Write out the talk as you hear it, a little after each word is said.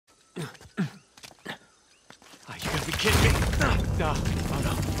Oh, you gotta be kidding me. No.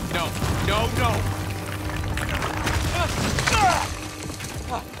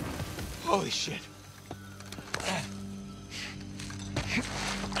 Holy shit.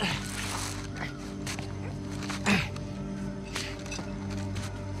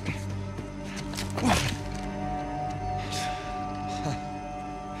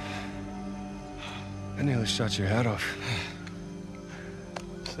 I nearly shot your head off.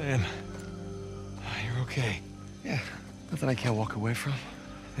 Sam, you're okay. Yeah, nothing I can't walk away from.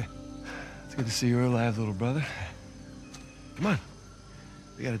 It's good to see you're alive, little brother. Come on.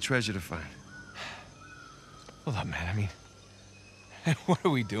 We got a treasure to find. Hold up, man. I mean, what are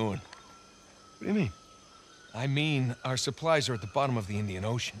we doing? What do you mean? I mean, our supplies are at the bottom of the Indian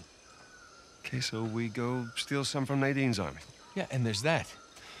Ocean. Okay, so we go steal some from Nadine's army. Yeah, and there's that.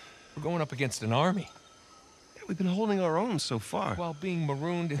 We're going up against an army. Yeah, we've been holding our own so far. While being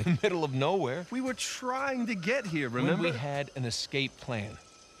marooned in the middle of nowhere. We were trying to get here, remember? When we had an escape plan.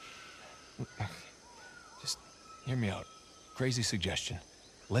 Just hear me out. Crazy suggestion.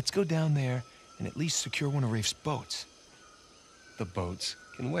 Let's go down there and at least secure one of Rafe's boats. The boats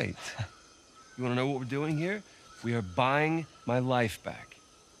can wait. You want to know what we're doing here? We are buying my life back.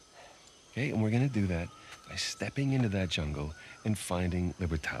 Okay, and we're gonna do that by stepping into that jungle and finding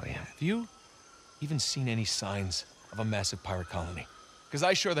Libertalia. Have you even seen any signs of a massive pirate colony? Because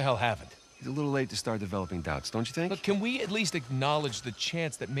I sure the hell haven't. It's a little late to start developing doubts, don't you think? Look, can we at least acknowledge the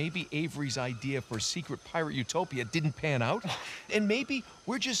chance that maybe Avery's idea for a secret pirate utopia didn't pan out? And maybe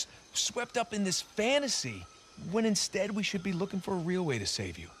we're just swept up in this fantasy, when instead we should be looking for a real way to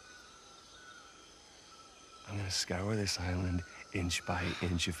save you. I'm gonna scour this island inch by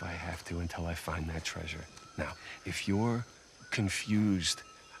inch if I have to until I find that treasure. Now, if you're confused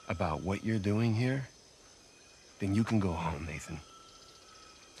about what you're doing here, then you can go home, Nathan.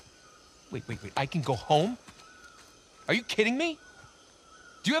 Wait. I can go home? Are you kidding me?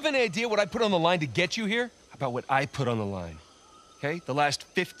 Do you have any idea what I put on the line to get you here? About what I put on the line, okay? The last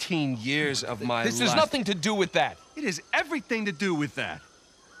 15 years of my life. This has nothing to do with that. It has everything to do with that.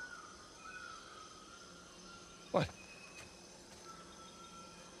 What?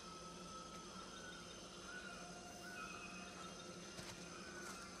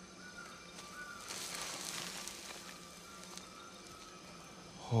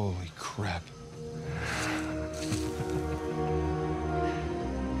 Holy crap.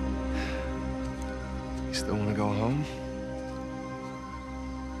 You still want to go home?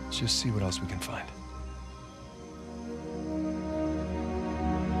 Let's just see what else we can find.